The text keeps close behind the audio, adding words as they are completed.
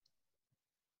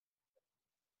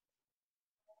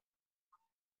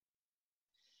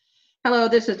Hello,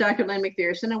 this is Dr. Lynn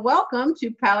McPherson, and welcome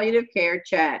to Palliative Care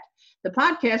Chat, the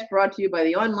podcast brought to you by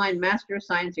the online Master of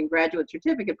Science and Graduate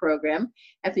Certificate Program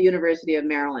at the University of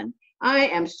Maryland. I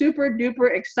am super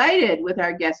duper excited with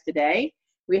our guest today.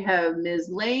 We have Ms.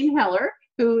 Lane Heller,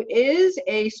 who is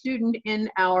a student in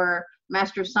our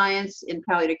Master of Science in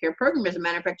Palliative Care program. As a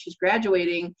matter of fact, she's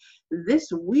graduating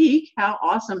this week. How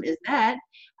awesome is that?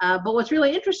 But what's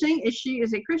really interesting is she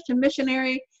is a Christian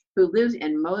missionary who lives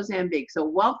in Mozambique. So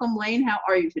welcome, Lane. How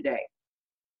are you today?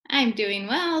 I'm doing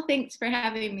well. Thanks for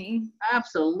having me.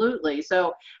 Absolutely.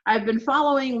 So I've been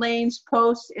following Lane's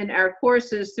posts in our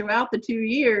courses throughout the 2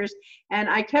 years, and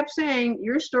I kept saying,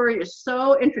 your story is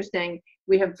so interesting.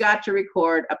 We have got to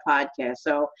record a podcast.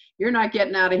 So you're not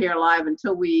getting out of here alive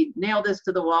until we nail this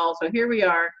to the wall. So here we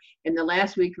are in the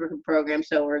last week of the program.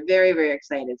 So we're very, very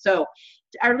excited. So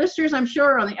our listeners, I'm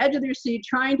sure, are on the edge of their seat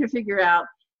trying to figure out,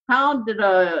 how did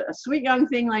a sweet young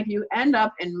thing like you end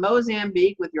up in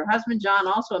Mozambique with your husband, John,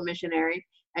 also a missionary,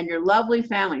 and your lovely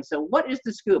family? So what is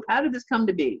the scoop? How did this come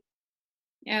to be?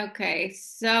 Okay,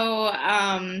 so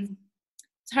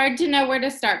it's hard to know where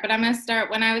to start, but I'm going to start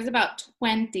when I was about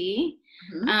 20.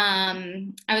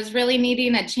 I was really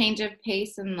needing a change of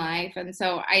pace in life, and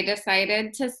so I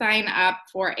decided to sign up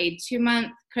for a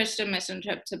 2-month Christian mission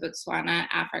trip to Botswana,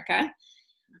 Africa.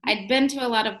 I'd been to a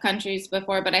lot of countries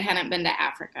before, but I hadn't been to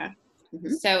Africa.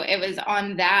 So it was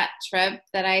on that trip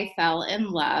that I fell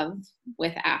in love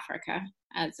with Africa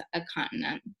as a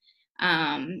continent.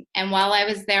 And while I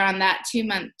was there on that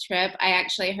 2-month trip, I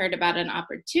actually heard about an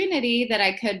opportunity that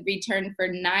I could return for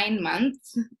 9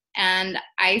 months. And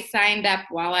I signed up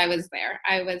while I was there.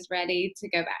 I was ready to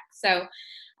go back. So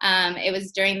it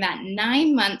was during that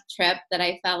 9-month trip that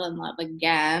I fell in love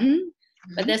again.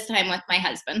 But this time with my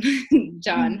husband,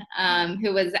 John,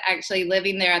 who was actually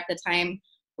living there at the time,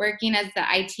 working as the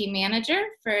IT manager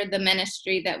for the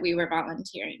ministry that we were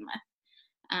volunteering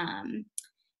with.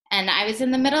 And I was in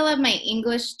the middle of my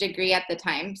English degree at the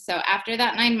time. So after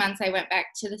that 9 months, I went back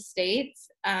to the States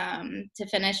to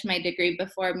finish my degree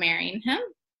before marrying him.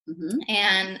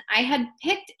 And I had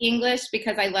picked English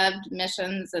because I loved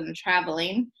missions and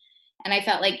traveling. And I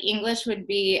felt like English would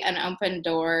be an open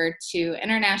door to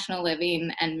international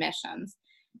living and missions.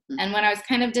 And when I was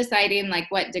kind of deciding like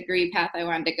what degree path I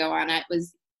wanted to go on, it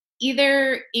was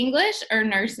either English or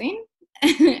nursing.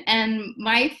 And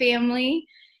my family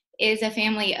is a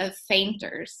family of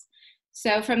fainters.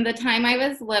 So from the time I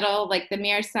was little, like the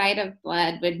mere sight of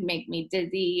blood would make me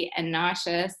dizzy and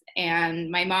nauseous. And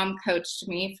my mom coached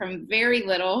me from very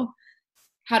little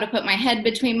how to put my head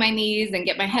between my knees and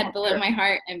get my head below my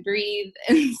heart and breathe.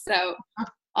 And so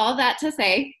all that to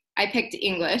say, I picked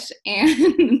English.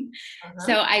 And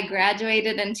so I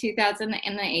graduated in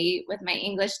 2008 with my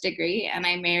English degree, and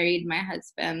I married my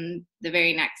husband the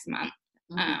very next month.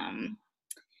 And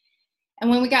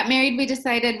when we got married, we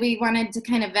decided we wanted to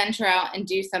kind of venture out and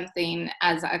do something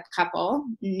as a couple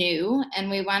new. And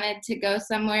we wanted to go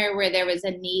somewhere where there was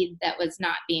a need that was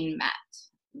not being met.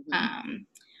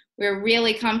 We were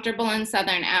really comfortable in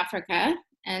Southern Africa.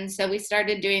 And so we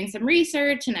started doing some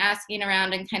research and asking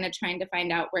around and kind of trying to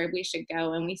find out where we should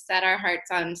go. And we set our hearts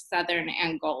on Southern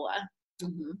Angola.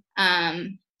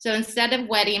 So instead of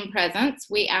wedding presents,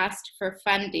 we asked for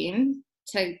funding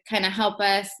to kind of help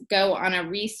us go on a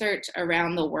research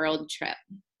around the world trip.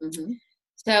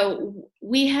 So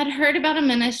we had heard about a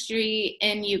ministry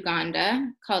in Uganda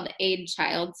called Aid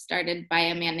Child, started by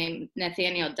a man named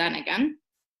Nathaniel Dunnigan.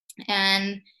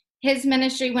 And his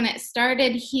ministry, when it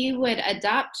started, he would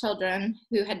adopt children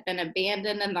who had been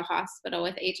abandoned in the hospital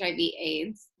with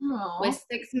HIV/AIDS with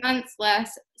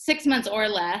 6 months or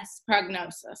less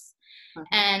prognosis.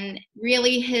 And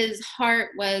really his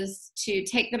heart was to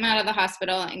take them out of the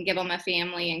hospital and give them a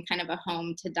family and kind of a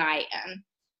home to die in.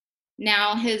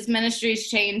 Now his ministry's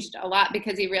changed a lot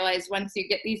because he realized once you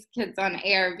get these kids on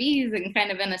ARVs and kind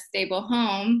of in a stable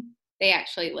home, they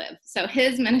actually live. So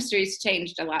his ministry's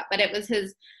changed a lot, but it was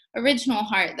his original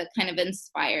heart that kind of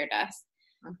inspired us.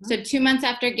 So 2 months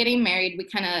after getting married, we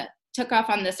kind of took off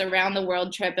on this around the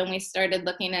world trip, and we started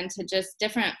looking into just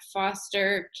different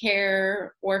foster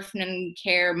care, orphan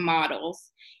care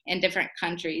models in different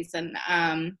countries. And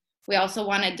we also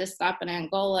wanted to stop in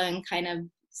Angola and kind of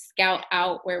scout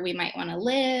out where we might want to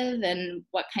live and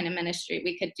what kind of ministry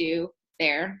we could do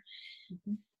there.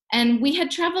 And we had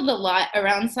traveled a lot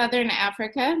around Southern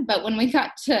Africa, but when we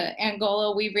got to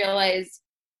Angola, we realized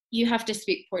you have to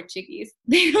speak Portuguese.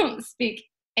 They don't speak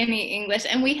any English.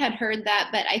 And we had heard that,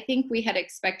 but I think we had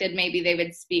expected maybe they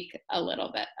would speak a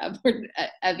little bit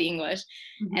of English,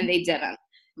 and they didn't.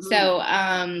 So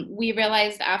we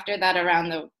realized after that around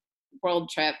the world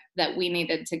trip that we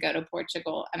needed to go to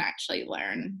Portugal and actually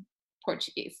learn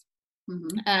Portuguese.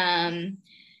 Mm-hmm.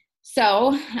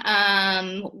 So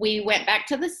we went back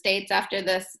to the States after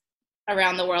this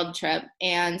around the world trip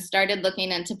and started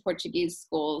looking into Portuguese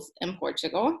schools in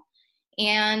Portugal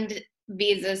and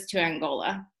visas to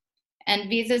Angola. And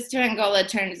visas to Angola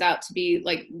turns out to be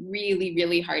like really,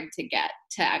 really hard to get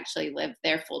to actually live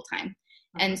there full time.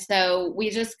 And so we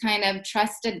just kind of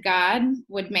trusted God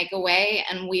would make a way,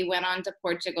 and we went on to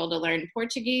Portugal to learn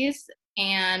Portuguese.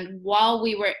 And while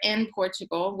we were in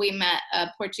Portugal, we met a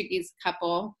Portuguese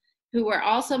couple who were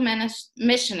also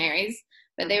missionaries,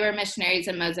 but they were missionaries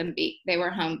in Mozambique. They were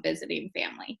home visiting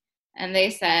family. And they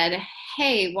said,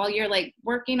 hey, while you're like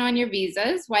working on your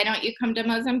visas, why don't you come to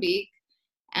Mozambique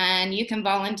and you can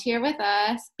volunteer with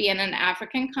us, be in an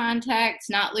African context,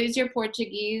 not lose your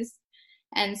Portuguese.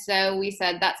 And so we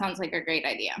said, that sounds like a great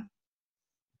idea.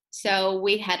 So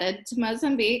we headed to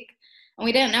Mozambique, and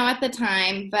we didn't know at the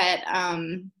time, but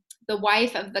the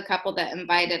wife of the couple that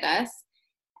invited us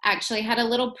actually had a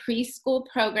little preschool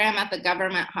program at the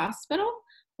government hospital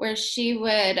where she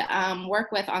would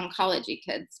work with oncology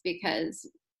kids, because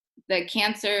the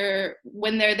cancer,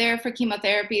 when they're there for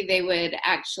chemotherapy, they would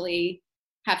actually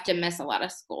have to miss a lot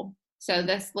of school. So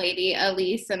this lady,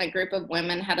 Elise, and a group of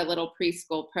women had a little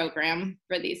preschool program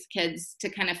for these kids to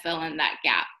kind of fill in that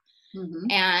gap. Mm-hmm.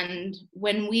 And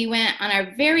when we went on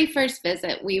our very first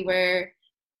visit, we were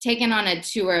taken on a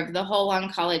tour of the whole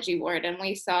oncology ward, and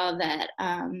we saw that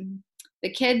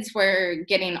the kids were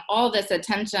getting all this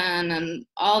attention and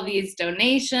all these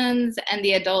donations, and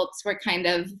the adults were kind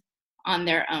of on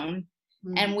their own.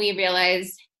 Mm-hmm. And we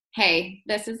realized, hey,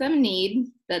 this is a need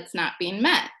that's not being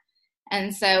met.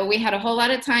 And so we had a whole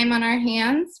lot of time on our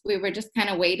hands. We were just kind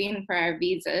of waiting for our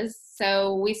visas.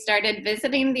 So we started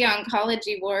visiting the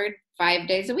oncology ward 5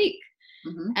 days a week.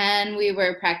 Mm-hmm. And we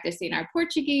were practicing our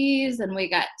Portuguese, and we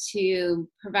got to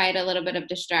provide a little bit of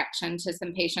distraction to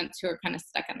some patients who were kind of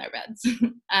stuck in their beds.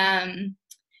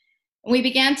 We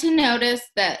began to notice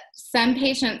that some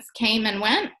patients came and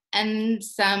went, and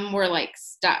some were like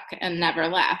stuck and never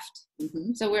left.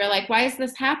 Mm-hmm. So we were like, why is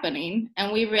this happening?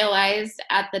 And we realized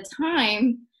at the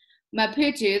time,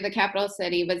 Maputo, the capital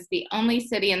city, was the only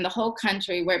city in the whole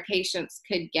country where patients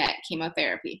could get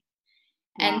chemotherapy.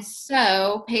 Wow. And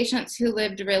so patients who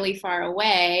lived really far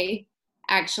away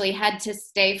actually had to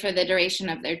stay for the duration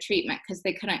of their treatment because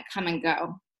they couldn't come and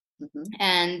go. Mm-hmm.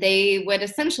 And they would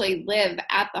essentially live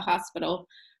at the hospital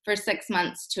for 6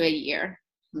 months to a year.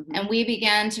 Mm-hmm. And we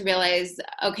began to realize,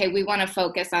 okay, we want to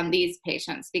focus on these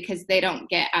patients because they don't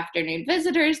get afternoon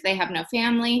visitors, they have no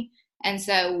family. And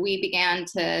so we began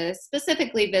to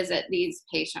specifically visit these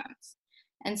patients.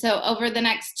 And so over the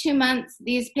next 2 months,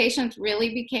 these patients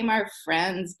really became our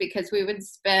friends because we would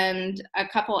spend a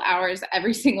couple hours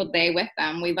every single day with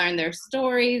them. We learned their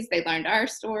stories, they learned our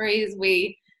stories.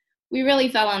 We really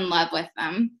fell in love with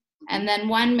them. And then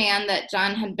one man that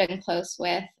John had been close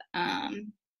with,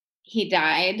 he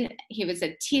died. He was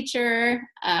a teacher,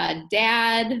 a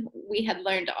dad. We had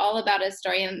learned all about his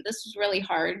story, and this was really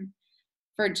hard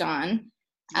for John.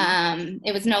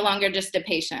 It was no longer just a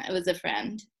patient, it was a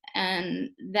friend. And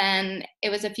then it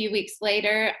was a few weeks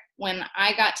later when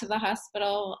I got to the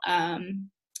hospital,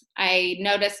 I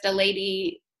noticed a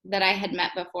lady that I had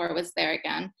met before was there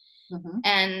again. Mm-hmm.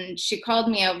 And she called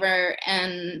me over,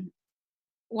 and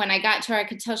when I got to her, I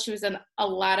could tell she was in a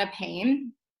lot of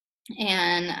pain.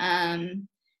 And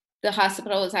the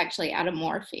hospital was actually out of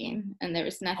morphine, and there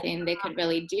was nothing they could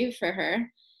really do for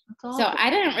her. So I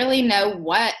didn't really know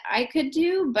what I could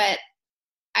do, but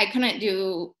I couldn't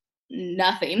do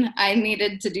nothing. I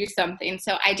needed to do something.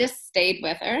 So I just stayed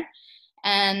with her,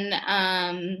 and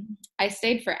I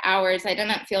stayed for hours. I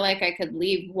didn't feel like I could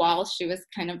leave while she was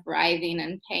kind of writhing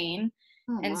in pain.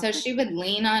 And so she would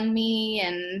lean on me,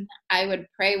 and I would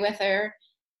pray with her.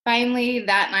 Finally,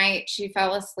 that night, she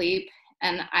fell asleep,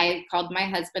 and I called my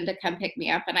husband to come pick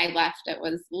me up, and I left. It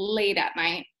was late at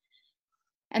night.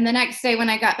 And the next day when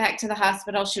I got back to the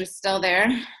hospital, she was still there,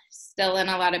 still in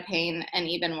a lot of pain, and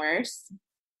even worse.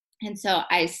 And so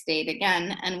I stayed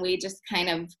again, and we just kind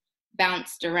of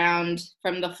bounced around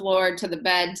from the floor to the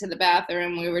bed to the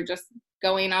bathroom. We were just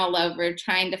going all over,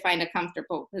 trying to find a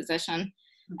comfortable position.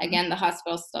 Mm-hmm. Again, the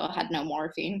hospital still had no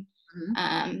morphine.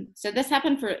 Mm-hmm. So this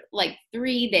happened for like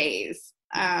 3 days,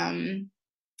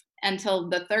 until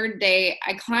the third day.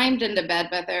 I climbed into bed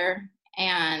with her,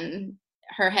 and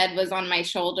her head was on my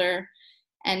shoulder,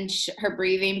 and her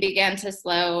breathing began to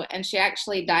slow, and she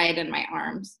actually died in my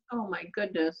arms. Oh my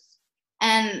goodness.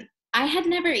 And I had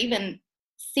never even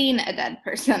seen a dead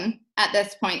person at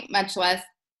this point, much less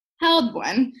held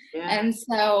one. Yeah. And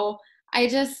so I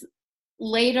just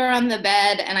laid her on the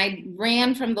bed, and I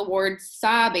ran from the ward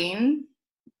sobbing,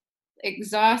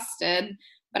 exhausted,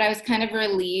 but I was kind of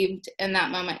relieved in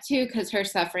that moment too, because her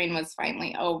suffering was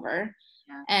finally over.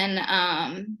 Yeah.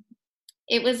 And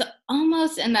it was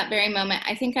almost in that very moment,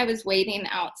 I think I was waiting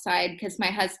outside because my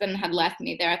husband had left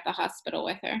me there at the hospital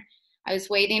with her. I was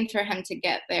waiting for him to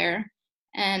get there.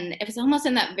 And it was almost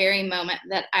in that very moment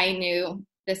that I knew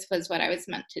this was what I was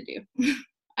meant to do.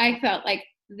 I felt like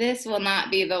this will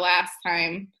not be the last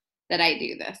time that I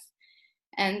do this.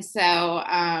 And so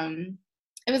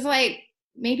it was like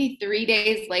maybe 3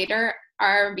 days later,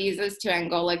 our visas to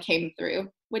Angola came through,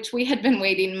 which we had been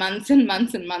waiting months and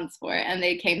months and months for, and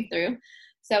they came through.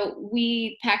 So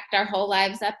we packed our whole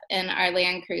lives up in our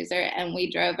Land Cruiser, and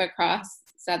we drove across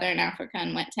Southern Africa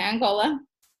and went to Angola.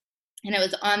 And it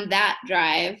was on that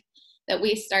drive that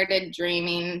we started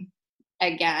dreaming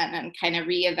again and kind of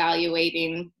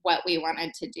reevaluating what we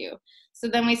wanted to do. So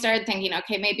then we started thinking,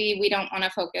 okay, maybe we don't want to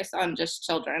focus on just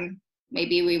children.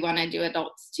 Maybe we want to do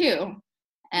adults too.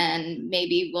 And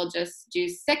maybe we'll just do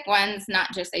sick ones,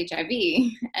 not just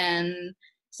HIV. And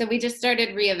so we just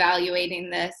started reevaluating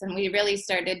this, and we really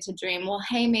started to dream, well,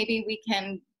 hey, maybe we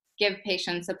can give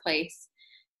patients a place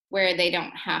where they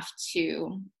don't have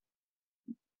to.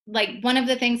 Like, one of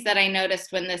the things that I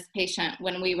noticed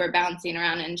when we were bouncing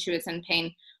around and she was in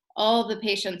pain, all the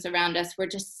patients around us were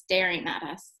just staring at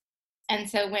us. And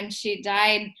so when she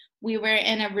died, we were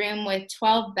in a room with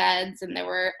 12 beds, and there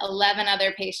were 11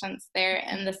 other patients there.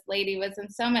 And this lady was in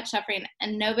so much suffering,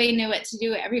 and nobody knew what to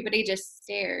do. Everybody just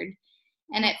stared.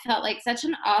 And it felt like such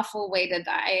an awful way to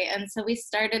die. And so we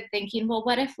started thinking, well,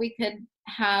 what if we could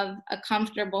have a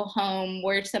comfortable home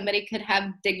where somebody could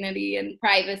have dignity and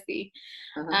privacy?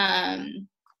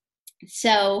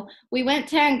 So we went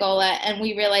to Angola, and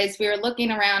we realized, we were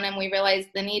looking around, and we realized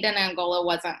the need in Angola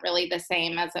wasn't really the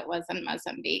same as it was in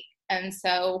Mozambique. And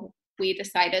so we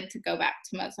decided to go back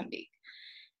to Mozambique.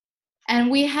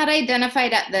 And we had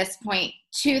identified at this point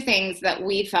 2 things that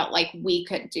we felt like we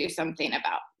could do something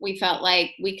about. We felt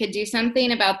like we could do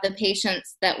something about the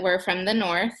patients that were from the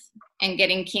north and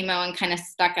getting chemo and kind of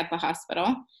stuck at the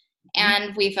hospital.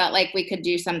 And we felt like we could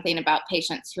do something about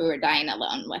patients who were dying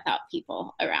alone without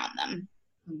people around them.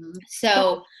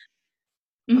 So,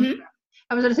 I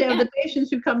was going to say, of the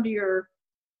patients who come to your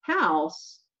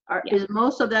house, is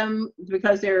most of them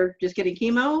because they're just getting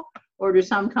chemo, or do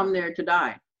some come there to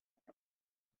die?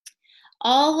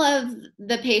 All of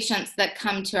the patients that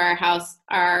come to our house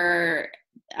are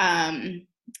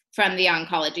from the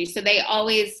oncology. So they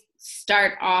always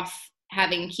start off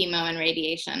having chemo and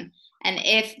radiation. And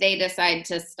if they decide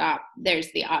to stop,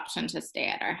 there's the option to stay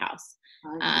at our house.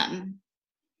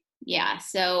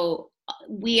 So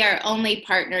we are only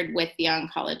partnered with the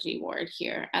oncology ward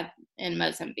here in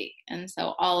Mozambique. And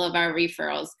so all of our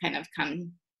referrals kind of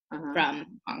come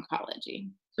from oncology.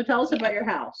 So tell us about your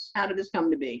house. How did this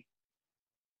come to be?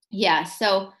 Yeah,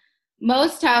 so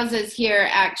most houses here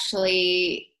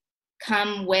actually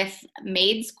come with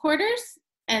maids' quarters.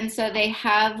 And so they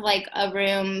have like a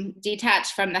room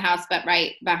detached from the house, but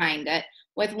right behind it,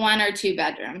 with 1 or 2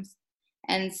 bedrooms.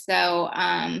 And so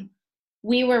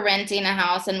we were renting a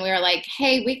house, and we were like,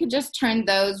 hey, we could just turn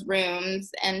those rooms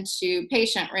into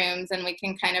patient rooms, and we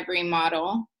can kind of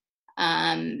remodel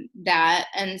that.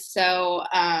 And so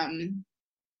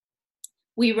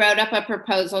we wrote up a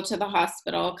proposal to the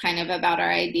hospital kind of about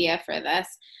our idea for this.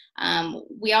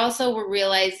 We also were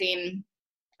realizing,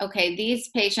 okay, these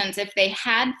patients, if they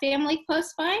had family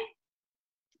close by,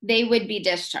 they would be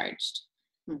discharged.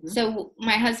 So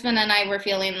my husband and I were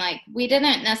feeling like we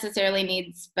didn't necessarily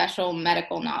need special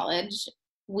medical knowledge.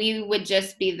 We would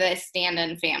just be the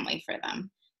stand-in family for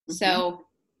them. So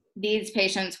these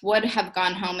patients would have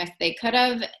gone home if they could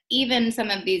have. Even some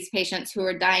of these patients who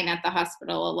were dying at the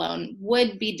hospital alone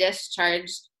would be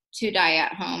discharged to die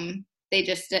at home. They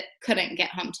just couldn't get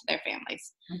home to their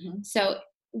families. So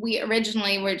we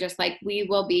originally were just like, we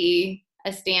will be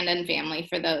a stand-in family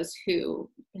for those who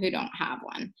don't have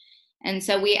one. And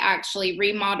so we actually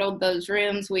remodeled those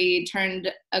rooms. We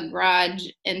turned a garage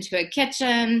into a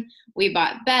kitchen. We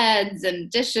bought beds and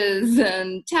dishes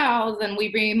and towels, and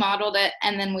we remodeled it.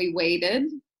 And then we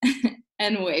waited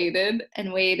and waited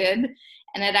and waited.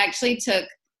 And it actually took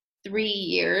 3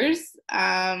 years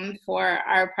for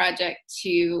our project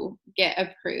to get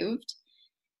approved.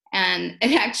 And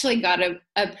it actually got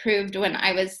approved when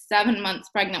I was 7 months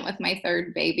pregnant with my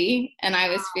 3rd baby. And I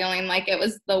was feeling like it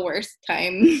was the worst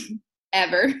time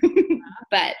ever,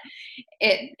 but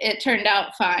it turned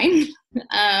out fine.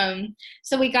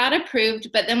 So we got approved,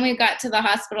 but then we got to the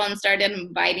hospital and started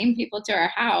inviting people to our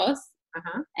house.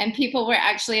 Uh-huh. And people were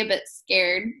actually a bit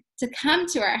scared to come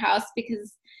to our house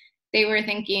because they were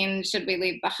thinking, should we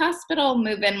leave the hospital,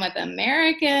 move in with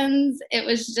Americans? It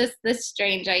was just this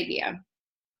strange idea.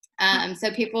 So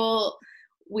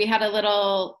we had a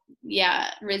little,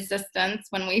 resistance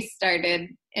when we started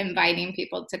inviting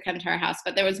people to come to our house.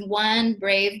 But there was one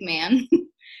brave man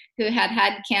who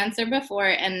had cancer before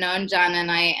and known John and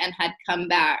I and had come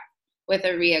back with a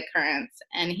reoccurrence.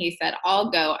 And he said, I'll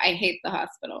go. I hate the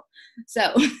hospital.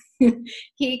 So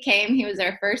he came. He was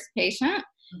our first patient.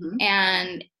 Mm-hmm.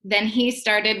 And then he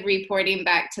started reporting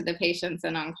back to the patients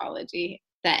in oncology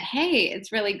that, hey,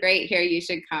 it's really great here. You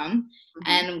should come.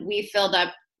 Mm-hmm. And we filled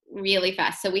up really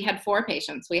fast. So we had 4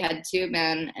 patients. We had 2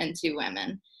 men and 2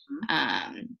 women.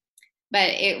 Mm-hmm. But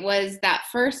it was that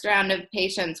first round of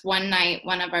patients. One night,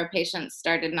 one of our patients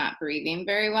started not breathing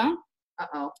very well.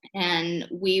 Uh-oh. And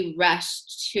we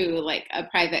rushed to like a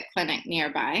private clinic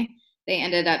nearby. They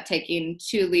ended up taking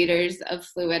 2 liters of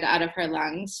fluid out of her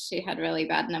lungs. She had really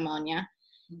bad pneumonia.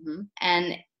 Mm-hmm.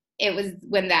 And it was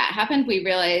when that happened, we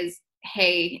realized,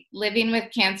 hey, living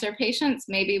with cancer patients,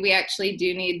 maybe we actually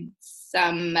do need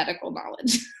some medical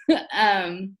knowledge.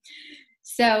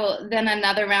 So then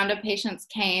another round of patients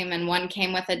came, and one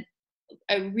came with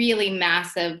a really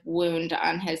massive wound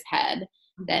on his head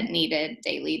mm-hmm. that needed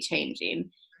daily changing.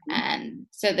 And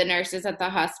so the nurses at the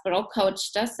hospital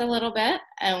coached us a little bit,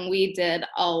 and we did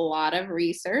a lot of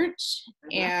research.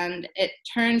 Mm-hmm. And it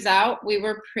turns out we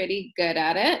were pretty good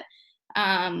at it.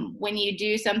 When you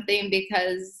do something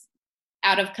because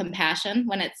out of compassion,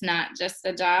 when it's not just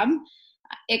a job,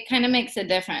 it kind of makes a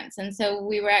difference. And so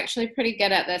we were actually pretty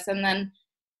good at this. And then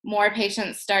more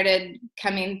patients started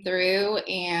coming through,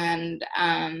 and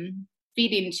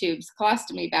feeding tubes,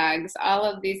 colostomy bags, all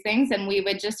of these things. And we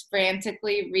would just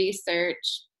frantically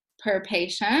research per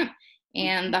patient.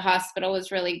 And the hospital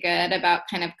was really good about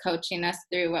kind of coaching us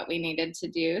through what we needed to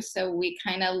do. So we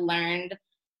kind of learned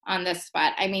on the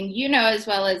spot. I mean, you know as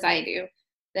well as I do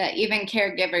that even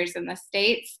caregivers in the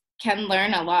States can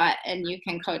learn a lot, and you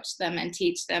can coach them and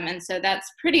teach them. And so that's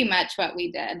pretty much what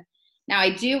we did. Now,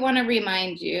 I do want to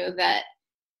remind you that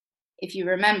if you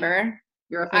remember,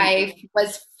 I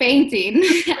was fainting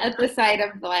at the sight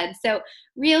of blood. So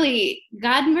really,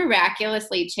 God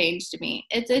miraculously changed me.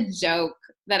 It's a joke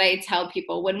that I tell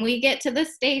people. When we get to the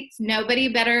States,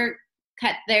 nobody better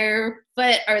cut their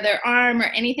foot or their arm or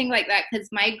anything like that, because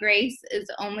my grace is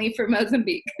only for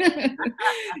Mozambique.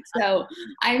 So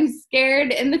I'm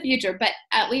scared in the future. But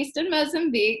at least in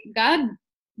Mozambique, God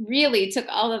really took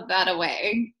all of that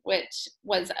away, which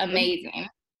was amazing.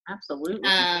 Absolutely.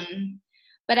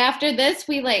 But after this,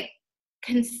 we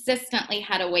consistently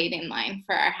had a waiting line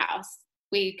for our house.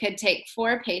 We could take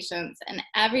 4 patients, and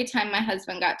every time my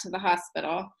husband got to the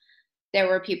hospital, there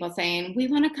were people saying, we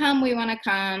want to come,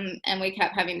 and we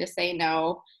kept having to say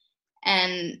no.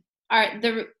 And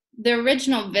the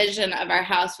original vision of our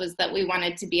house was that we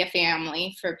wanted to be a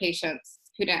family for patients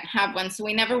who didn't have one. So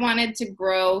we never wanted to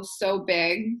grow so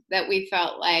big that we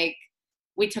felt like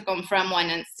we took them from one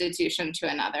institution to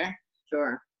another.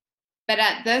 Sure. But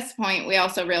at this point, we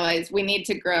also realized we need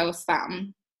to grow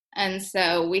some. And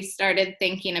so we started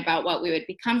thinking about what we would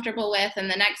be comfortable with.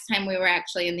 And the next time we were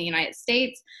actually in the United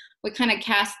States, we kind of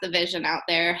cast the vision out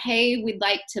there. Hey, we'd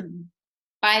like to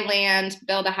buy land,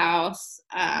 build a house,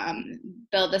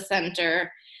 build a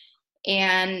center.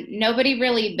 And nobody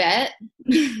really bit.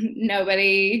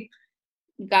 Nobody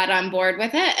got on board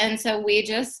with it. And so we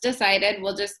just decided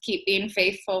we'll just keep being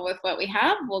faithful with what we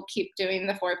have. We'll keep doing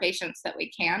the 4 patients that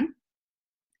we can.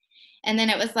 And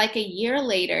then it was like a year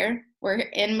later, we're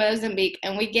in Mozambique,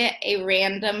 and we get a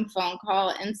random phone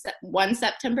call one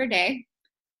September day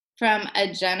from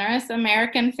a generous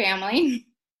American family.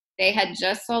 They had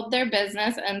just sold their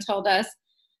business and told us,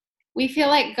 we feel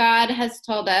like God has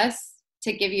told us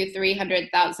to give you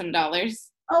 $300,000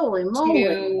 Holy moly.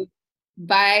 to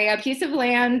buy a piece of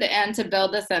land and to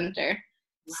build a center.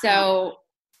 Wow. So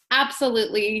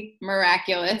absolutely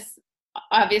miraculous.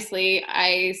 Obviously,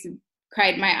 I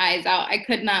cried my eyes out. I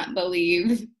could not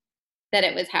believe that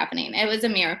it was happening. It was a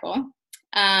miracle.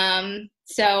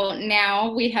 So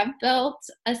now we have built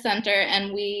a center,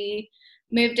 and we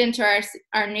moved into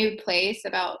our new place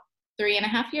about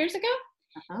 3.5 years ago.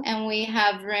 Uh-huh. And we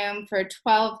have room for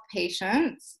 12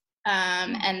 patients.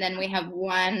 And then we have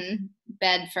 1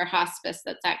 bed for hospice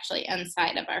that's actually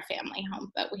inside of our family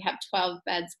home. But we have 12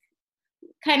 beds,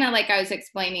 kind of like I was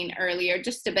explaining earlier,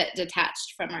 just a bit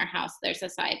detached from our house. There's a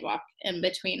sidewalk in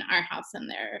between our house and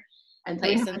their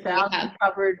place. And we have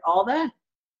covered all that?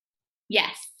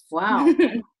 Yes. Wow.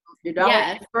 Your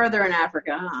dollar is further in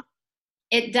Africa, huh?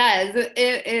 It does.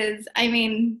 It is. I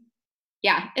mean,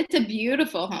 Yeah, it's a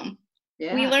beautiful home. We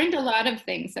Yeah. learned a lot of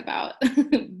things about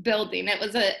building. It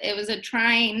was a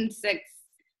trying 6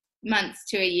 months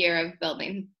to a year of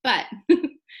building, but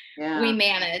we Yeah.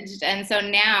 managed. And so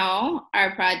now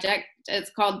our project is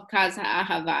called Casa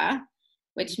Ahava,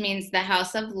 which means the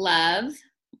house of love.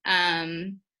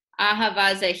 Um,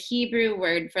 Ahava is a Hebrew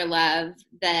word for love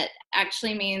that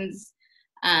actually means,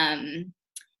 um,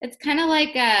 it's kind of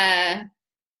like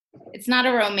it's not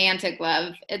a romantic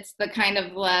love. It's the kind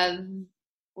of love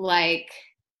like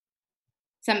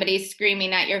somebody's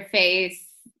screaming at your face,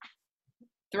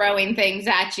 throwing things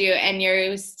at you, and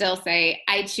you still say,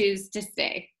 I choose to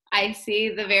stay. I see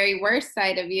the very worst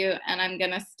side of you, and I'm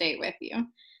going to stay with you.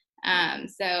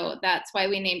 So that's why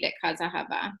we named it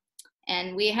Kazahava.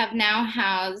 And we have now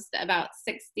housed about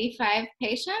 65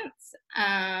 patients.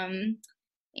 And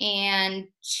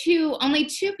only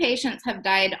two patients have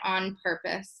died on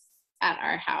purpose at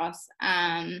our house.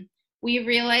 We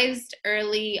realized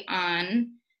early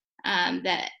on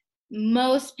that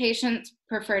most patients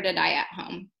prefer to die at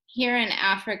home. Here in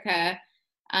Africa,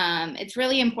 it's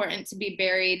really important to be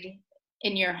buried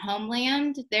in your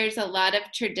homeland. There's a lot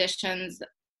of traditions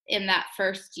in that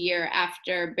first year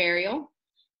after burial.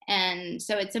 And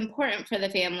so it's important for the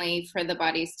family, for the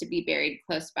bodies to be buried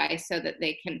close by so that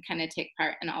they can kind of take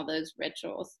part in all those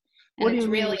rituals. And What do it's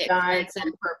you mean really died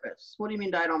expensive. on purpose? What do you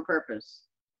mean died on purpose?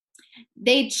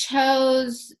 They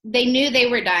knew they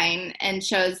were dying and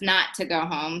chose not to go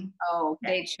home. Oh,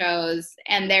 okay. They chose,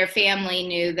 and their family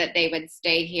knew that they would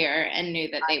stay here and knew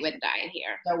that they would die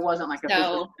here. That wasn't like a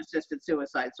physician-assisted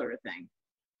suicide sort of thing.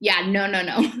 Yeah, no.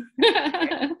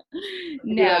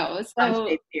 No.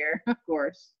 So here, of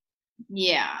course.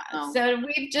 yeah. So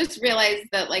we've just realized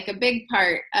that like a big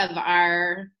part of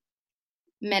our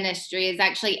ministry is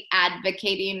actually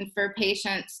advocating for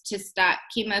patients to stop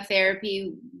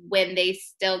chemotherapy when they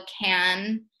still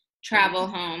can travel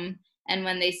home and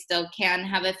when they still can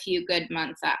have a few good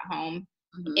months at home,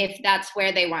 if that's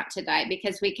where they want to die.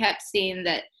 Because we kept seeing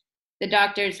that the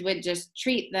doctors would just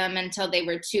treat them until they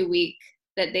were too weak,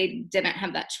 that they didn't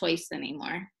have that choice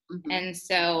anymore. And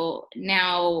so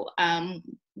now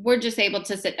we're just able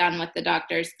to sit down with the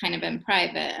doctors kind of in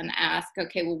private and ask,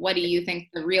 okay, well, what do you think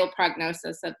the real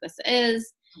prognosis of this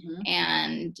is?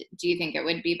 And do you think it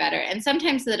would be better? And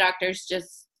sometimes the doctors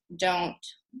just don't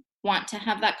want to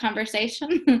have that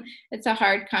conversation. It's a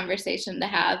hard conversation to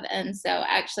have. And so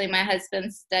actually my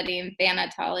husband's studying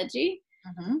thanatology.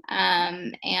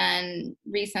 And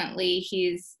recently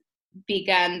he's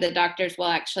begun, the doctors will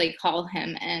actually call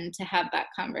him in to have that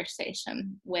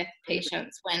conversation with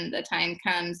patients when the time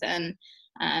comes, and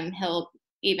he'll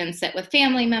even sit with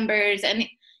family members. And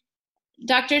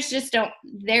doctors just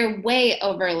they're way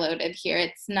overloaded here.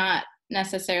 It's not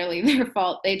necessarily their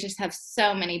fault. They just have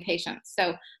so many patients.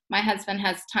 So my husband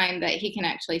has time that he can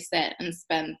actually sit and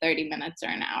spend 30 minutes or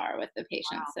an hour with the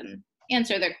patients and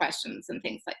answer their questions and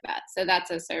things like that. So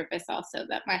that's a service also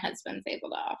that my husband's able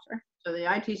to offer. So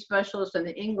the IT specialist and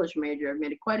the English major have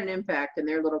made quite an impact in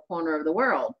their little corner of the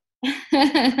world.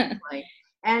 And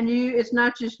it's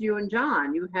not just you and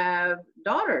John. You have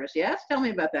daughters, yes? Tell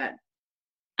me about that.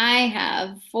 I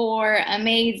have 4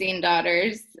 amazing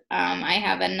daughters. I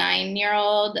have a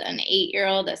 9-year-old, an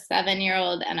 8-year-old, a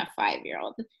 7-year-old, and a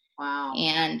 5-year-old. Wow.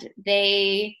 And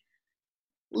they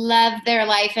love their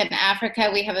life in Africa.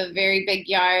 We have a very big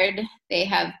yard. They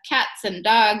have cats and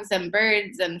dogs and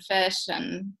birds and fish,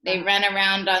 and they run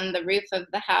around on the roof of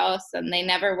the house, and they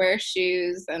never wear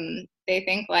shoes, and they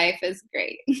think life is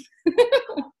great.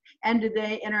 And do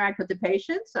they interact with the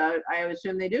patients? I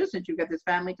assume they do, since you've got this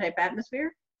family type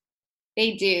atmosphere.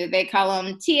 They do. They call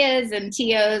them tias and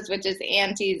tios, which is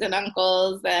aunties and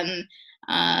uncles.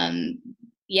 And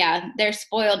yeah, they're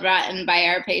spoiled rotten by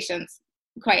our patients,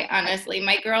 quite honestly.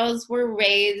 My girls were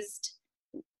raised,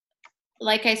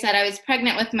 like I said, I was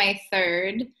pregnant with my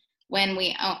 3rd when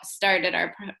we started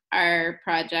our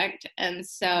project. And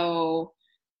so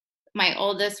my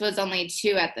oldest was only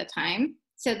 2 at the time.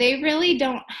 So they really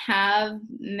don't have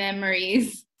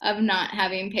memories of not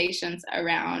having patients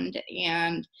around.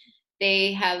 And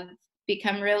they have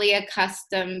become really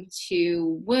accustomed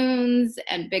to wounds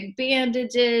and big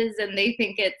bandages, and they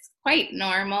think it's quite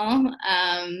normal.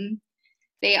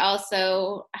 They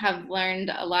also have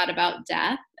learned a lot about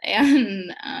death,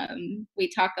 and we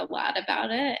talk a lot about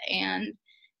it, and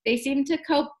they seem to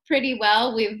cope pretty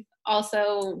well. We've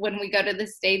also, when we go to the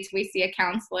States, we see a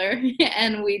counselor,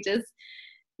 and we just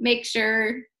make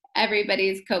sure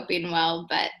everybody's coping well.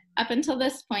 But up until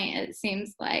this point, it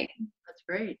seems like that's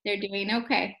great. They're doing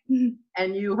okay.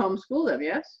 And you homeschool them,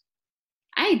 yes?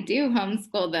 I do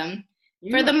homeschool them.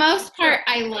 For the most part,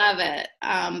 I love it.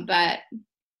 But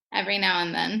every now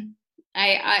and then,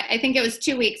 I think it was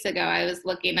 2 weeks ago, I was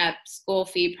looking up school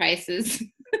fee prices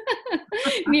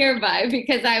nearby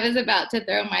because I was about to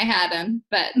throw my hat in.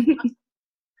 But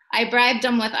I bribed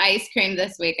them with ice cream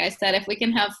this week. I said, if we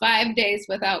can have 5 days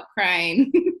without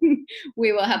crying,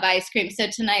 we will have ice cream. So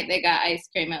tonight they got ice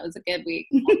cream. It was a good week.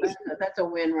 That's a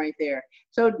win right there.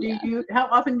 So how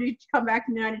often do you come back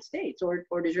to the United States, or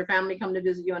does your family come to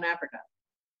visit you in Africa?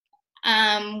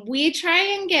 We try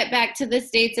and get back to the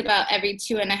States about every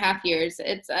 2.5 years.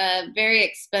 It's a very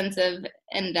expensive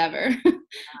endeavor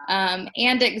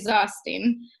and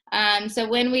exhausting. So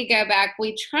when we go back,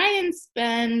 we try and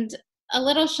spend a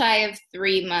little shy of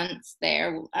 3 months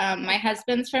there. My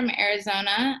husband's from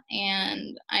Arizona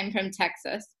and I'm from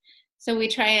Texas. So we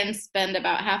try and spend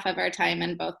about half of our time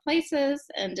in both places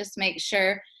and just make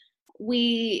sure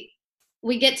we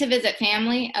get to visit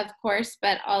family, of course,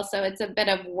 but also it's a bit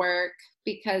of work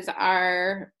because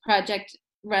our project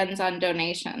runs on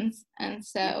donations. And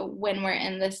so when we're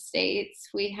in the States,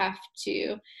 we have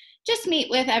to just meet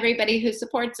with everybody who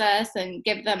supports us and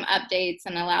give them updates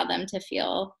and allow them to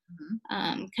feel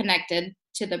connected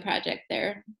to the project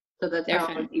there. So that's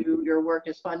how your work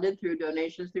is funded, through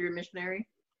donations through your missionary?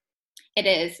 It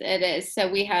is.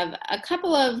 So we have a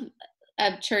couple of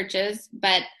churches,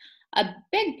 but a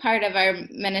big part of our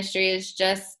ministry is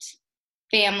just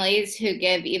families who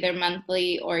give either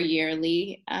monthly or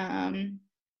yearly.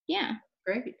 Yeah.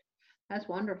 Great. That's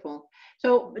wonderful.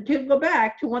 So to go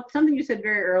back to something you said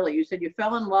very early, you said you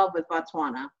fell in love with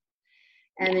Botswana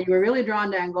and then you were really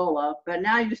drawn to Angola, but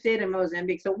now you stayed in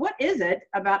Mozambique. So what is it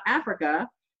about Africa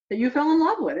that you fell in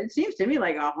love with? It seems to me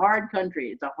like a hard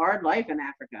country. It's a hard life in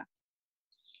Africa.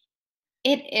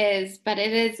 It is, but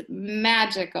it is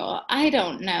magical. I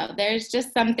don't know. There's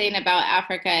just something about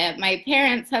Africa. My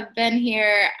parents have been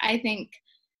here. I think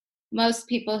most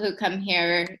people who come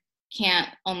here can't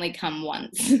only come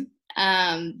once.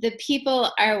 The people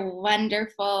are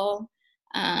wonderful.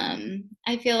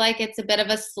 I feel like it's a bit of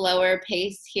a slower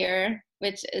pace here,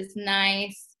 which is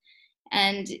nice.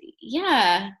 And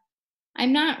yeah, I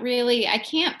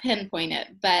can't pinpoint it,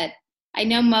 but I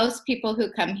know most people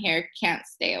who come here can't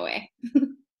stay away.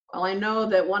 Well, I know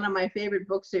that one of my favorite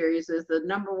book series is the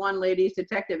 #1 Ladies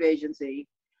Detective Agency.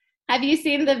 Have you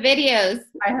seen the videos?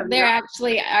 I have. There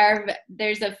actually are.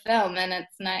 There's a film, and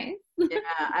it's nice. Yeah,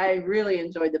 I really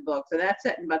enjoyed the book. So that's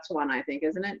set in Botswana, I think,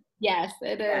 isn't it? Yes,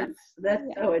 it is. That's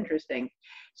so interesting.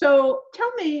 So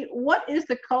tell me, what is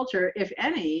the culture, if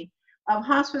any, of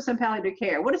hospice and palliative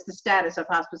care? What is the status of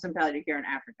hospice and palliative care in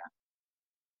Africa?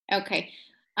 Okay.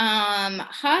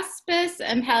 Hospice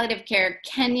and palliative care,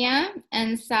 Kenya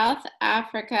and South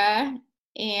Africa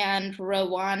and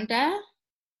Rwanda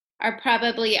are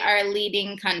probably our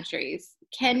leading countries.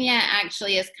 Kenya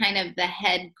actually is kind of the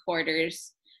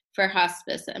headquarters for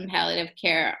hospice and palliative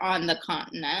care on the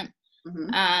continent.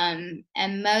 Mm-hmm.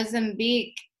 And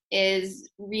Mozambique is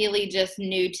really just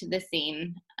new to the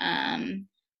scene.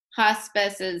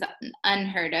 Hospice is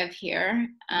unheard of here.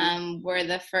 We're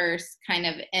the first kind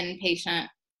of inpatient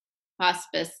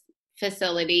hospice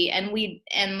facility,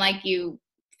 and like you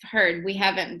heard, we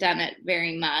haven't done it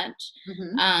very much.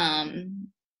 Mm-hmm.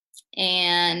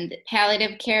 And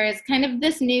palliative care is kind of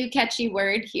this new catchy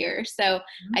word here. So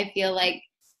mm-hmm. I feel like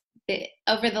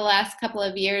over the last couple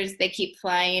of years, they keep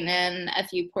flying in a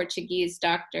few Portuguese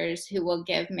doctors who will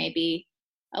give maybe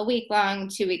a week-long,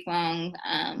 2-week-long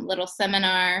little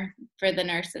seminar for the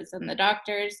nurses and the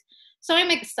doctors. So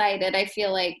I'm excited. I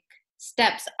feel like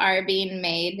steps are being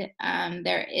made.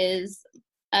 There is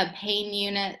a pain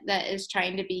unit that is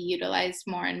trying to be utilized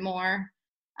more and more.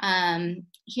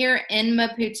 Here in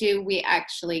Maputo, we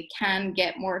actually can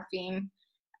get morphine,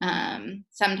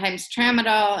 sometimes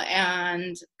tramadol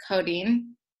and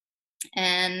codeine.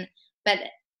 But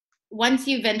once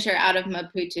you venture out of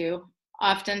Maputo,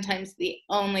 oftentimes the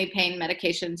only pain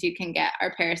medications you can get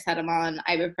are paracetamol and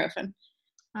ibuprofen.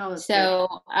 Oh, so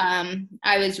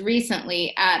I was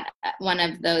recently at one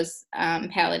of those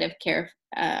palliative care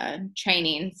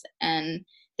trainings, and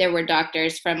there were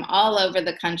doctors from all over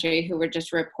the country who were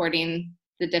just reporting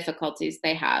the difficulties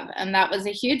they have. And that was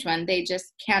a huge one. They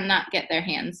just cannot get their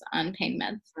hands on pain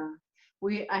meds.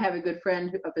 I have a good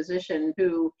friend, a physician,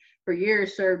 who for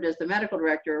years served as the medical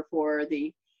director for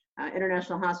the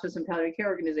International Hospice and Palliative Care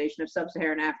Organization of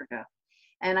Sub-Saharan Africa.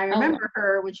 And I remember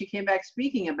her when she came back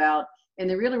speaking about in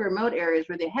the really remote areas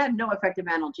where they had no effective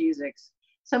analgesics,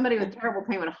 somebody with terrible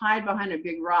pain would hide behind a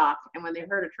big rock, and when they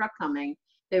heard a truck coming,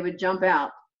 they would jump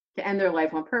out to end their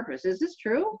life on purpose. Is this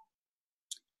true?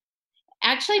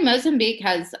 Actually, Mozambique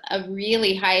has a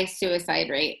really high suicide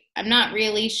rate. I'm not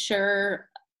really sure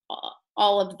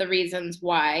all of the reasons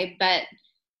why, but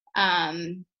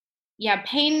yeah,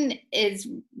 pain is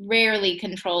rarely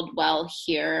controlled well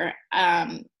here.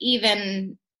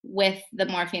 Even with the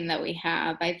morphine that we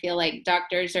have, I feel like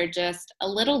doctors are just a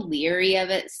little leery of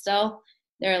it still.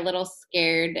 They're a little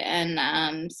scared.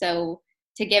 And so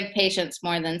to give patients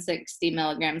more than 60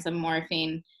 milligrams of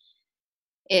morphine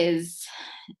is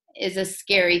a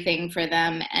scary thing for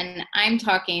them. And I'm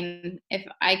talking, if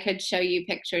I could show you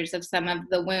pictures of some of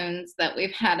the wounds that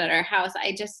we've had at our house,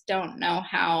 I just don't know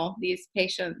how these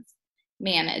patients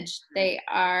manage. They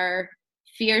are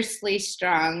fiercely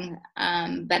strong,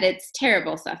 but it's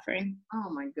terrible suffering. Oh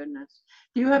my goodness.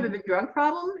 Do you have a big drug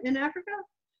problem in Africa?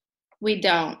 We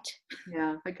don't.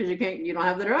 Yeah, because you don't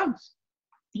have the drugs.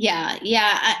 Yeah.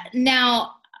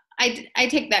 Now, I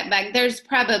take that back. There's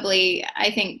probably,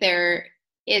 I think there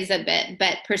is a bit,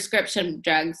 but prescription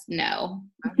drugs, no.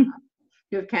 Do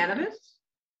you have cannabis?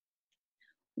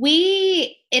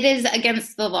 It is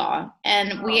against the law,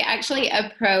 and we actually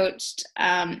approached,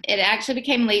 it actually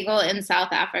became legal in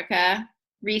South Africa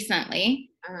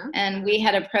recently, and we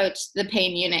had approached the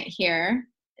pain unit here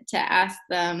to ask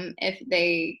them if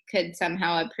they could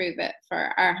somehow approve it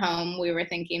for our home. We were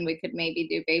thinking we could maybe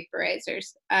do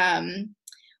vaporizers,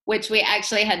 which we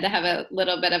actually had to have a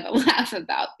little bit of a laugh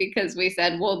about, because we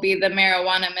said we'll be the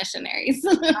marijuana missionaries.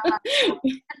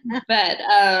 But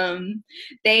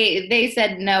they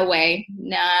said no way,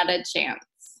 not a chance.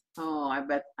 Oh, I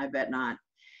bet not.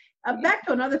 Back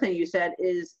to another thing you said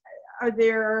is, are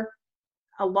there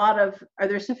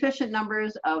sufficient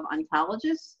numbers of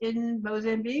oncologists in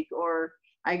Mozambique, or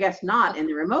I guess not in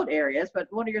the remote areas, but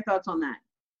what are your thoughts on that?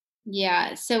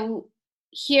 Yeah, so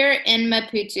here in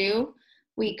Maputo,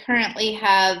 we currently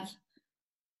have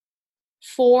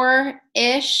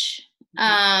 4-ish.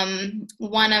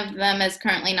 One of them is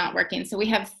currently not working. So we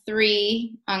have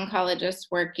 3 oncologists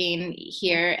working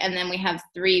here, and then we have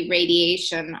 3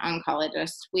 radiation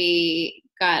oncologists.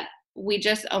 We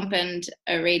just opened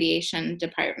a radiation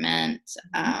department.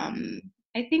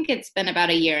 I think it's been about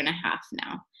 1.5 years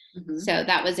now. So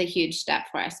that was a huge step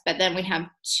for us. But then we have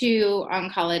 2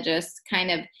 oncologists,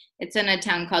 it's in a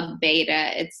town called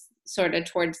Beta. It's sort of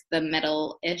towards the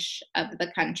middle-ish of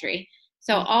the country.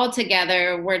 So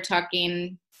altogether, we're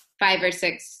talking 5 or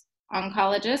 6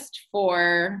 oncologists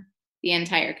for the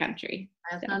entire country.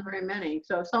 That's not very many.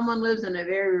 So if someone lives in a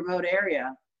very remote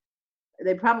area,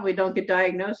 they probably don't get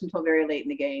diagnosed until very late in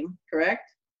the game, correct?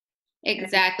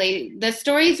 Exactly. The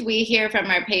stories we hear from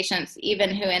our patients,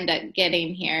 even who end up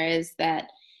getting here, is that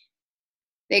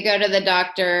they go to the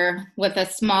doctor with a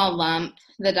small lump.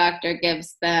 The doctor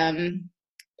gives them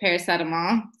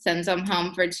paracetamol, sends them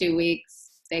home for 2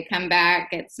 weeks. They come back,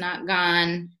 it's not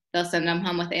gone. They'll send them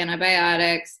home with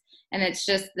antibiotics. And it's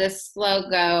just this slow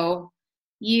go.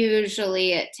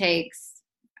 Usually it takes,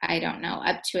 I don't know,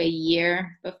 up to 1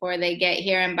 year before they get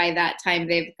here. And by that time,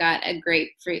 they've got a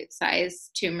grapefruit-sized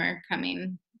tumor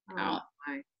coming out.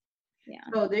 Yeah.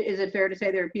 So is it fair to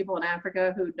say there are people in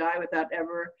Africa who die without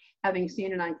ever having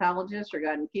seen an oncologist or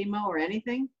gotten chemo or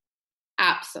anything?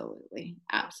 Absolutely.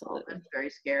 Oh, that's very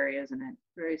scary, isn't it?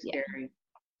 Very scary. Yeah.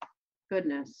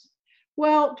 Goodness.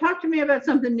 Well, talk to me about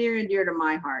something near and dear to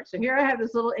my heart. So here I have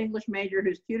this little English major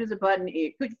who's cute as a button,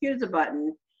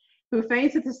 who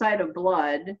faints at the sight of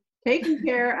blood, taking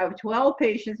care of 12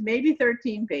 patients, maybe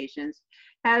 13 patients.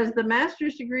 Has the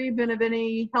master's degree been of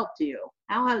any help to you?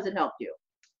 How has it helped you?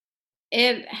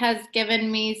 It has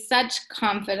given me such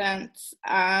confidence,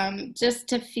 just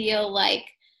to feel like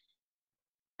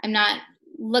I'm not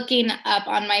looking up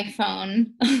on my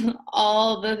phone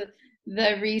all the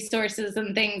resources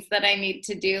and things that I need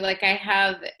to do. Like, I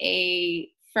have a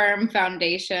firm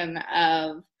foundation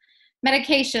of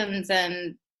medications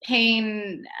and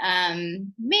pain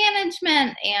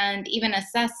management and even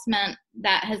assessment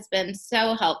that has been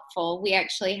so helpful. We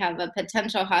actually have a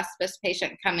potential hospice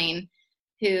patient coming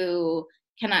who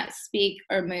cannot speak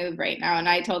or move right now. And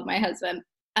I told my husband,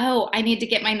 I need to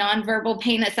get my nonverbal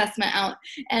pain assessment out.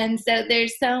 And so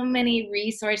there's so many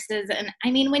resources. And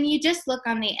I mean, when you just look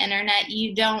on the internet,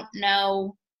 you don't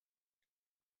know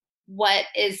what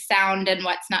is sound and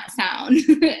what's not sound.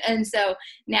 And so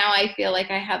now I feel like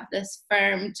I have this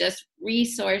firm just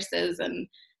resources and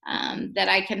that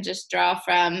I can just draw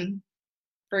from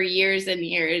for years and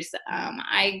years.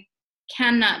 I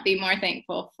cannot be more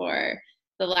thankful for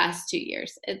the last 2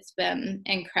 years. It's been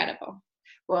incredible.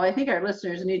 Well, I think our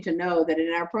listeners need to know that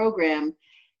in our program,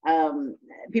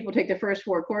 people take the first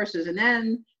 4 courses and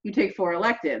then you take 4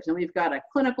 electives. And we've got a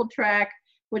clinical track,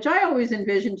 which I always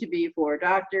envisioned to be for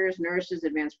doctors, nurses,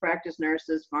 advanced practice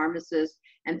nurses, pharmacists,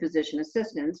 and physician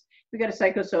assistants. We got a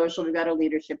psychosocial, we got a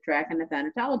leadership track, and a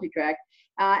thanatology track.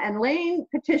 And Lane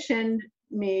petitioned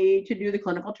me to do the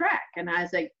clinical track. And I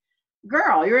was like,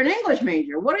 girl, you're an English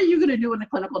major. What are you going to do in the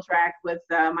clinical track with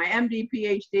my MD,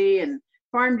 PhD, and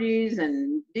PharmDs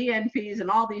and DNPs and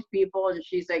all these people? And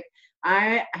she's like,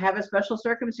 I have a special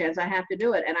circumstance. I have to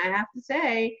do it. And I have to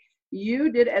say,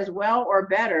 you did as well or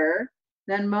better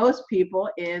than most people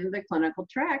in the clinical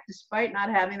track, despite not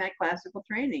having that classical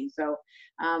training. So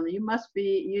you must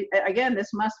be, again,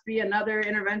 this must be another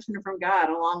intervention from God,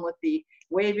 along with the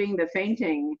waving, the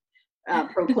fainting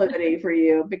proclivity for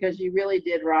you, because you really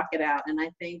did rock it out. And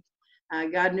I think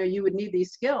God knew you would need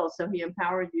these skills, so he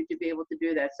empowered you to be able to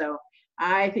do that. So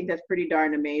I think that's pretty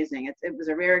darn amazing. It was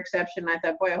a rare exception. I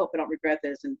thought, boy, I hope I don't regret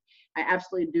this. And I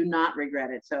absolutely do not regret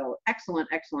it. So excellent,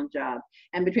 excellent job.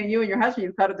 And between you and your husband,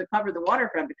 you've covered the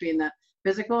waterfront between the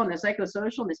physical and the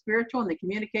psychosocial and the spiritual and the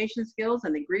communication skills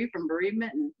and the grief and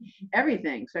bereavement and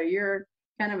everything. So you're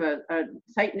kind of a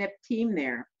tight-knit team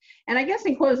there. And I guess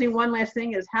in closing, one last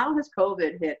thing is, how has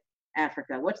COVID hit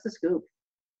Africa? What's the scoop?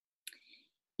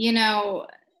 You know,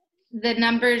 the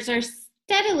numbers are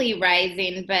steadily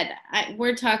rising, but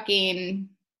we're talking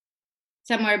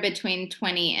somewhere between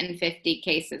 20 and 50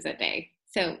 cases a day.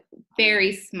 So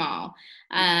very small.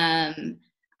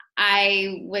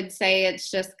 I would say it's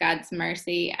just God's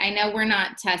mercy. I know we're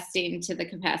not testing to the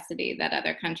capacity that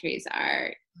other countries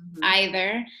are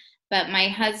either, but my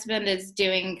husband is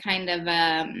doing kind of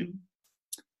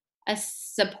a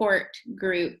support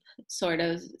group, sort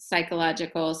of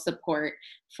psychological support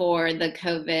for the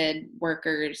COVID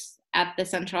workers at the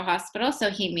Central Hospital. So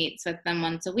he meets with them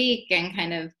once a week and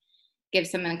kind of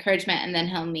gives them encouragement, and then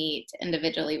he'll meet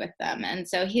individually with them. And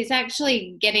so he's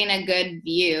actually getting a good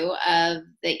view of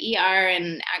the ER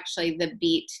and actually the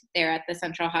beat there at the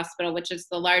Central Hospital, which is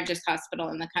the largest hospital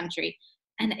in the country.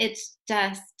 And it's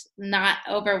just not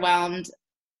overwhelmed,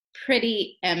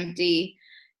 pretty empty.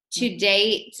 To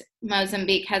date,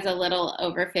 Mozambique has a little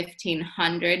over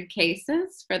 1,500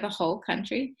 cases for the whole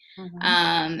country.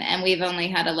 And we've only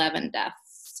had 11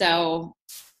 deaths. So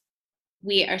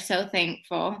we are so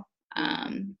thankful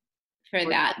for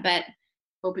that. But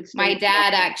my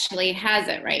dad actually has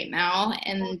it right now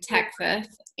in Texas,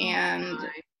 and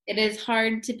it is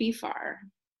hard to be far.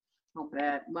 I'll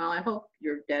bet. Well, I hope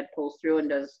your dad pulls through and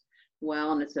does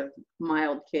well, and it's a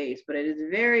mild case, but it is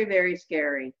very, very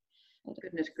scary.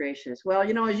 Goodness gracious. Well,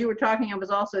 you know, as you were talking, I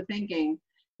was also thinking,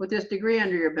 with this degree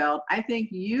under your belt, I think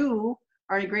you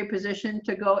are in a great position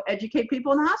to go educate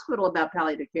people in the hospital about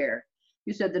palliative care.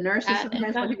 You said the nurses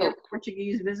sometimes when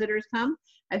Portuguese visitors come.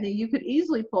 I think you could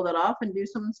easily pull that off and do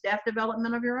some staff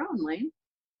development of your own, Lane.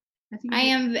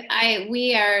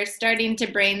 We are starting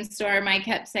to brainstorm. I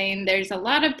kept saying there's a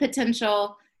lot of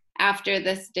potential after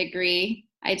this degree.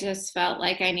 I just felt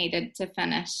like I needed to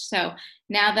finish. So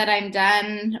now that I'm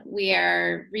done, we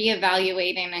are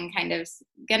reevaluating and kind of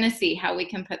going to see how we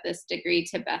can put this degree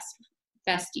to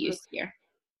best use here.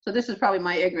 So this is probably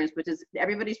my ignorance, but does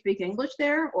everybody speak English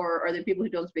there, or are there people who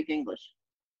don't speak English?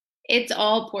 It's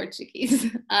all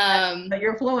Portuguese. But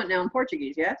you're fluent now in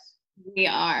Portuguese, yes? We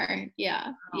are,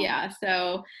 yeah, yeah.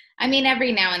 So, I mean,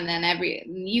 every now and then,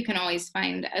 you can always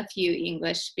find a few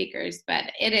English speakers, but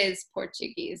it is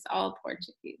Portuguese, all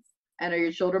Portuguese. And are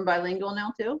your children bilingual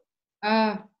now too?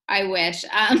 Oh, I wish.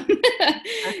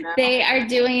 They are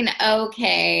doing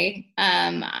okay,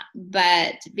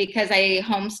 but because I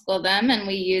homeschool them and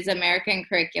we use American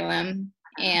curriculum,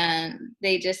 and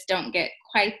they just don't get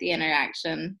quite the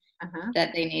interaction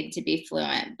that they need to be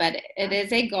fluent. But it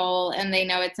is a goal, and they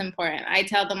know it's important. I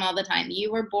tell them all the time,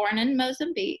 you were born in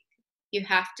Mozambique. You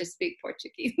have to speak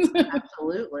Portuguese.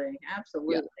 Absolutely.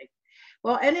 Absolutely. Yeah.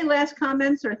 Well, any last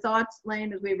comments or thoughts,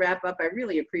 Lane, as we wrap up? I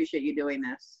really appreciate you doing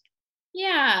this.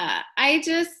 Yeah, I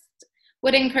just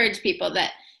would encourage people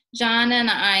that John and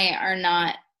I are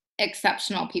not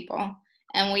exceptional people,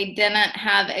 and we didn't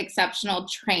have exceptional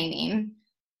training.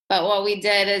 But what we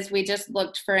did is we just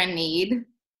looked for a need,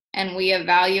 and we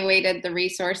evaluated the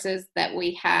resources that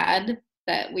we had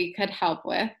that we could help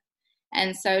with.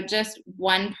 And so just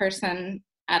one person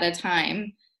at a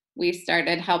time, we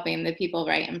started helping the people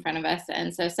right in front of us.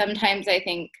 And so sometimes I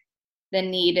think the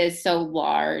need is so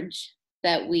large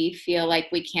that we feel like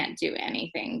we can't do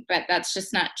anything, but that's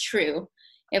just not true.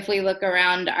 If we look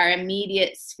around our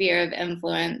immediate sphere of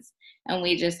influence and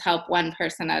we just help one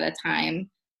person at a time,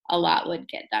 a lot would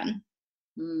get done.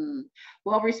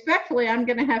 Well, respectfully, I'm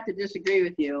going to have to disagree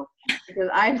with you, because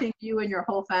I think you and your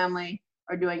whole family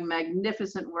are doing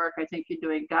magnificent work. I think you're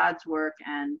doing God's work,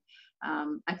 and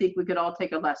I think we could all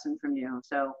take a lesson from you.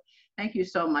 So thank you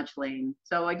so much, Lane.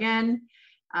 So again,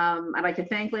 I'd like to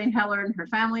thank Lane Heller and her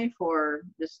family for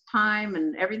this time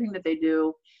and everything that they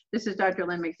do. This is Dr.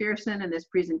 Lynn McPherson, and this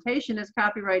presentation is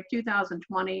copyright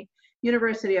 2020,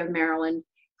 University of Maryland.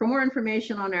 For more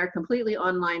information on our completely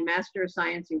online Master of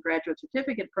Science and Graduate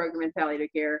Certificate program in palliative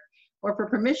care, or for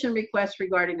permission requests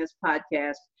regarding this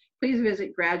podcast, please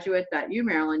visit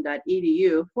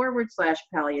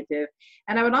graduate.umaryland.edu/palliative.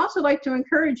 And I would also like to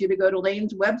encourage you to go to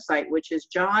Lane's website, which is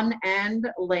John and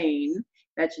Lane.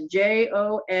 That's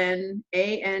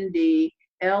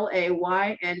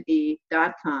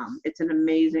JONANDLAYNE.com. It's an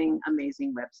amazing,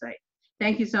 amazing website.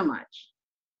 Thank you so much.